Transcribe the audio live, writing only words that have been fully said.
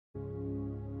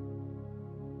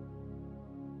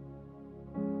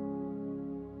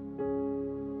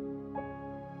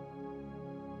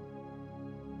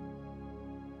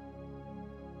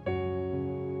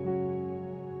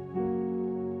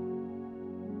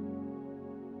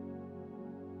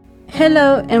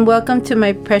Hello and welcome to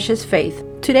my Precious Faith.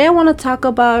 Today I want to talk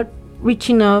about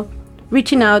reaching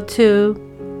out to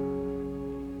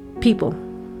people,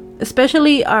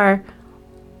 especially our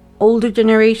older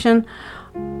generation,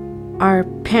 our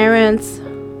parents,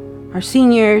 our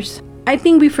seniors. I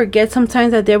think we forget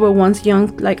sometimes that they were once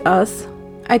young like us.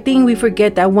 I think we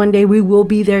forget that one day we will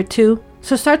be there too.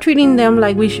 So start treating them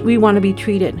like we want to be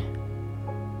treated,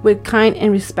 with kind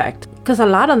and respect, because a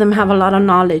lot of them have a lot of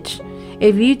knowledge.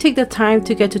 If you take the time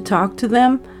to get to talk to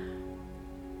them,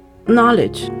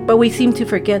 knowledge, but we seem to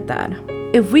forget that.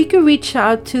 If we could reach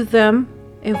out to them,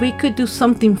 if we could do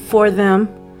something for them,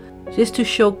 just to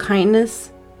show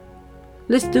kindness,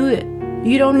 let's do it.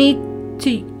 You don't need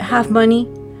to have money.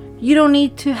 You don't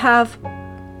need to have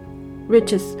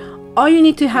riches. All you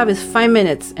need to have is 5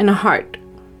 minutes and a heart.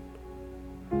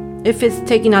 If it's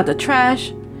taking out the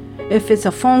trash, if it's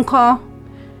a phone call,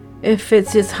 if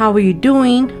it's just how are you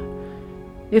doing,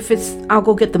 if it's I'll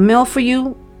go get the mail for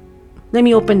you, let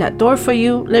me open that door for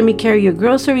you, let me carry your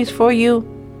groceries for you,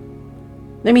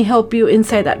 let me help you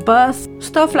inside that bus,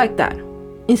 stuff like that,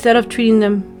 instead of treating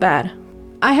them bad.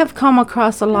 I have come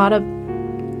across a lot of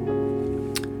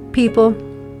people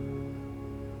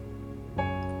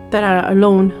that are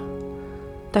alone,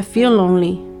 that feel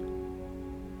lonely.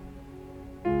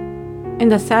 And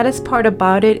the saddest part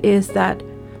about it is that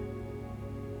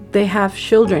they have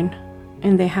children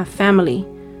and they have family,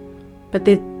 but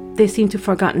they seem to have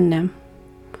forgotten them.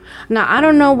 Now, I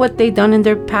don't know what they've done in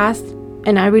their past,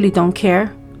 and I really don't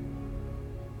care.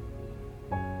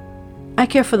 I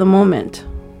care for the moment.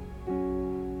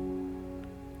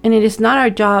 And it is not our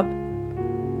job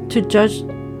to judge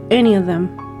any of them,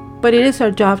 but it is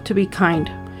our job to be kind.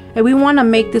 If we want to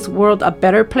make this world a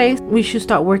better place, we should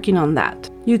start working on that.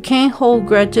 You can't hold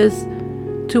grudges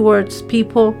towards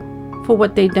people for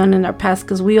what they've done in their past,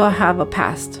 because we all have a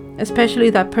past, especially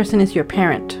if that person is your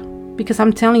parent. Because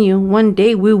I'm telling you, one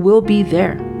day we will be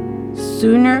there.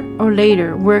 Sooner or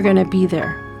later, we're going to be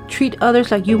there. Treat others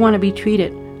like you want to be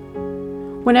treated.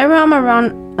 Whenever I'm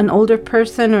around an older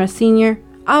person or a senior,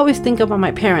 I always think about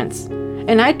my parents.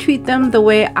 And I treat them the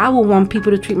way I would want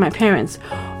people to treat my parents,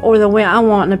 or the way I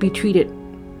want to be treated.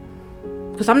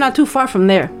 Because I'm not too far from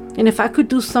there. And if I could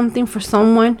do something for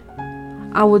someone,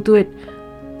 I would do it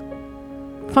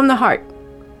from the heart,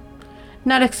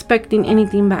 not expecting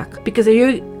anything back. Because if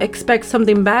you expect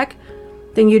something back,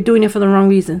 then you're doing it for the wrong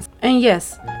reasons. And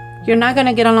yes, you're not going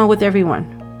to get along with everyone.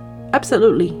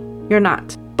 Absolutely, you're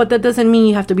not. But that doesn't mean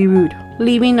you have to be rude.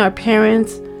 Leaving our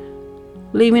parents,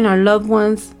 leaving our loved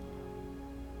ones,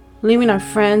 leaving our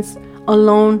friends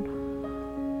alone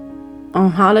on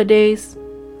holidays,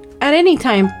 at any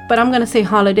time, but I'm going to say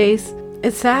holidays,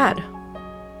 it's sad.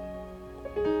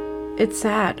 It's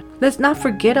sad. Let's not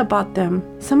forget about them.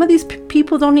 Some of these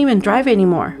people don't even drive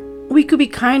anymore. We could be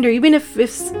kinder, even if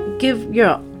it's give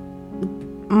your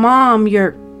mom,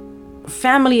 your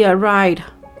family a ride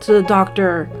to the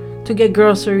doctor, to get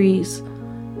groceries,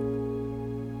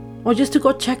 or just to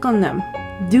go check on them.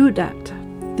 Do that.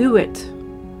 Do it.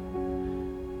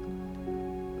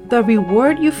 The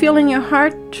reward you feel in your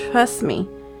heart, trust me,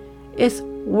 is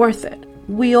worth it.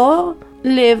 We all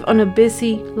live on a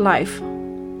busy life,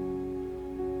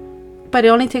 but it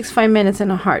only takes 5 minutes in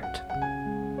a heart.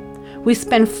 We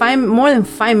spend more than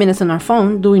 5 minutes on our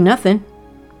phone doing nothing.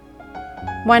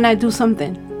 Why not do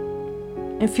something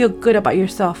and feel good about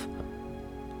yourself,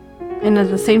 and at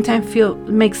the same time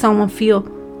make someone feel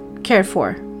cared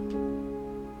for?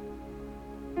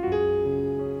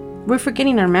 We're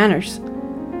forgetting our manners.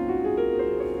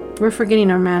 We're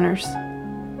forgetting our manners.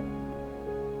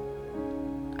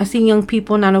 I see young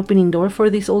people not opening doors for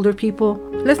these older people.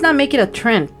 Let's not make it a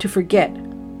trend to forget.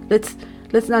 Let's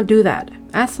not do that.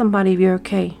 Ask somebody if you're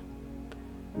okay.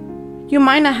 You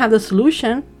might not have the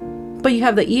solution, but you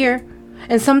have the ear,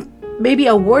 and maybe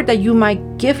a word that you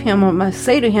might give him or might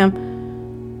say to him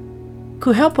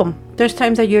could help him. There's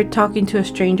times that you're talking to a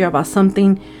stranger about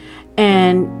something,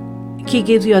 and he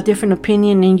gives you a different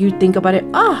opinion, and you think about it.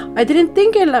 I didn't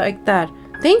think it like that.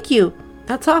 Thank you.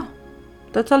 That's all.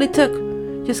 That's all it took.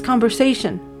 Just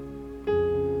conversation.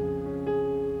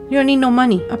 You don't need no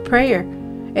money. A prayer.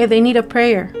 If they need a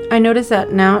prayer. I noticed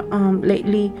that now,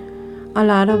 lately, a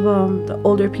lot of the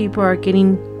older people are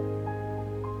getting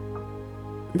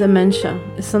dementia.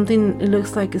 It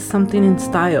looks like it's something in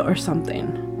style or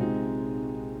something.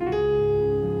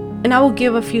 And I will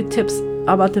give a few tips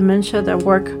about dementia that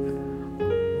work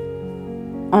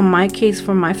on my case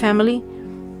for my family.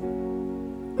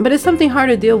 But it's something hard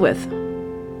to deal with.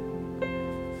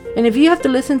 And if you have to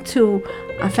listen to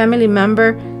a family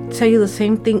member tell you the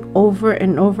same thing over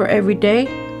and over every day,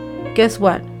 guess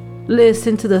what?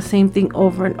 listen to the same thing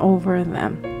over and over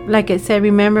them. Like I said,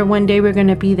 remember, one day we're going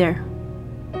to be there.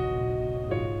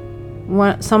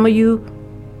 Some of you,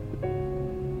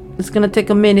 it's going to take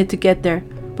a minute to get there.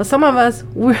 But some of us,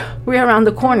 we're around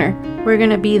the corner. We're going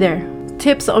to be there.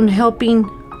 Tips on helping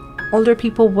older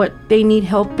people, what they need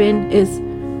help in is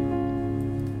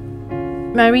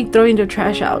maybe throwing their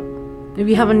trash out. If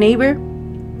you have a neighbor,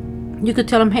 you could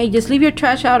tell them, hey, just leave your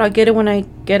trash out. I'll get it when I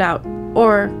get out.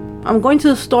 Or, I'm going to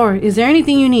the store. Is there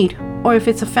anything you need? Or if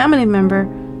it's a family member,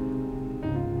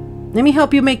 let me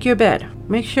help you make your bed.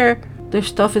 Make sure their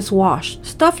stuff is washed.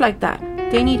 Stuff like that.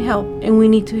 They need help and we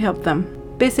need to help them.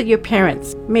 Visit your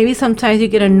parents. Maybe sometimes you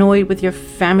get annoyed with your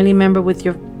family member, with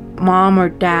your mom or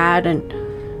dad. And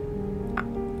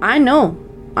I know,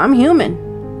 I'm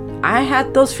human. I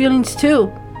had those feelings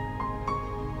too.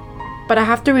 But I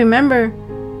have to remember,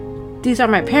 these are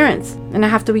my parents. And I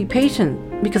have to be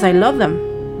patient because I love them.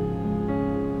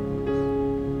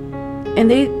 And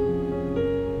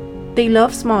they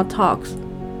love small talks.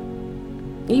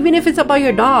 Even if it's about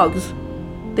your dogs,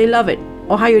 they love it.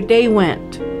 Or how your day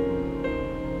went.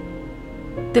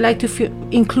 They like to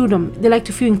include them. They like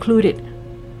to feel included.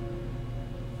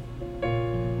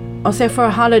 Or say for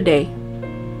a holiday,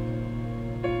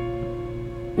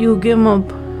 you give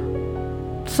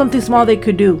them something small they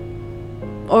could do.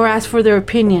 Or ask for their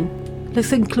opinion.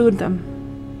 Let's include them.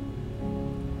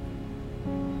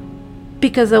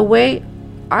 Because the way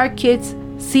our kids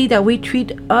see that we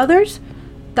treat others,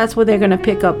 that's what they're going to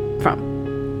pick up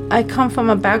from. I come from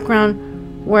a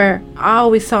background where I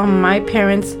always saw my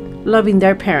parents loving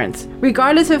their parents.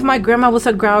 Regardless if my grandma was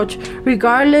a grouch,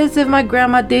 regardless if my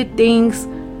grandma did things,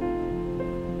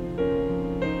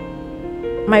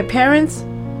 my parents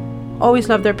always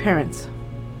loved their parents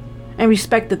and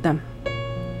respected them.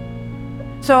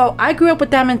 So I grew up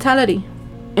with that mentality.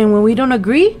 And when we don't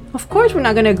agree, of course we're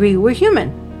not going to agree. We're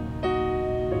human.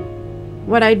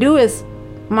 What I do is,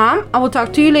 Mom, I will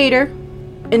talk to you later.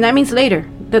 And that means later.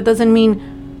 That doesn't mean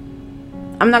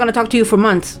I'm not going to talk to you for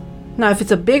months. Now, if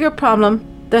it's a bigger problem,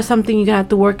 that's something you're going to have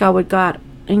to work out with God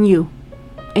and you.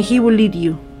 And He will lead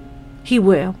you. He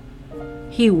will.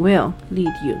 He will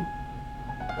lead you.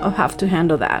 I'll have to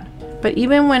handle that. But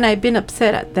even when I've been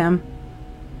upset at them,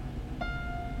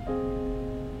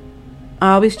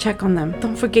 I always check on them.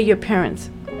 Don't forget your parents.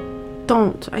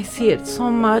 Don't. I see it so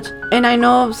much. And I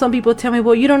know some people tell me,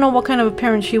 well, you don't know what kind of a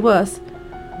parent she was.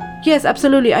 Yes,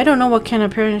 absolutely. I don't know what kind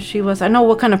of parent she was. I know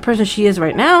what kind of person she is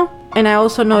right now. And I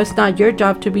also know it's not your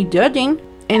job to be judging.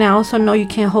 And I also know you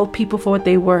can't hold people for what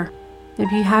they were.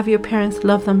 If you have your parents,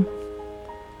 love them.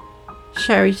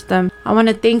 Cherish them. I want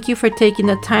to thank you for taking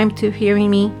the time to hearing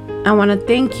me. I want to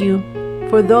thank you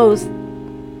for those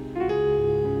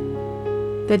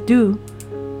that do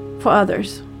for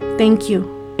others. Thank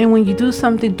you. And when you do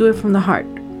something, do it from the heart.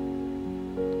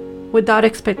 Without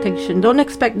expectation. Don't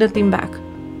expect nothing back.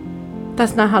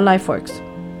 That's not how life works.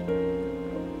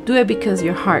 Do it because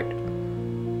your heart.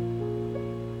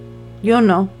 You'll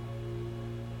know.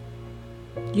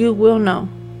 You will know.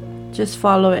 Just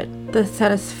follow it. The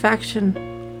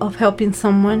satisfaction of helping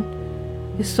someone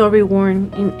is so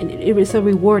rewarding. It is a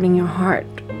reward in your heart.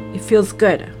 It feels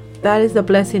good. That is a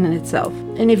blessing in itself.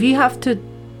 And if you have to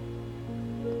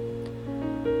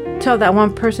tell that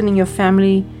one person in your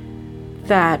family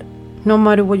that no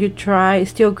matter what you try, is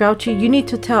still grouchy, you need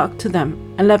to talk to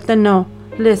them and let them know,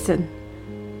 listen,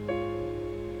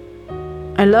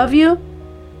 I love you,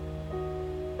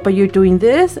 but you're doing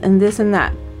this and this and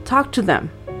that. Talk to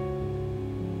them.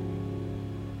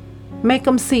 Make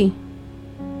them see.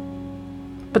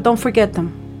 But don't forget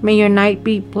them. May your night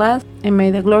be blessed and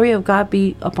may the glory of God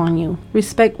be upon you.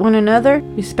 Respect one another.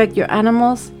 Respect your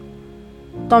animals.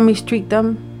 Don't mistreat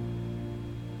them.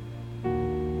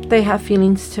 They have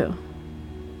feelings too.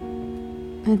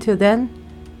 Until then,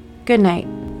 good night.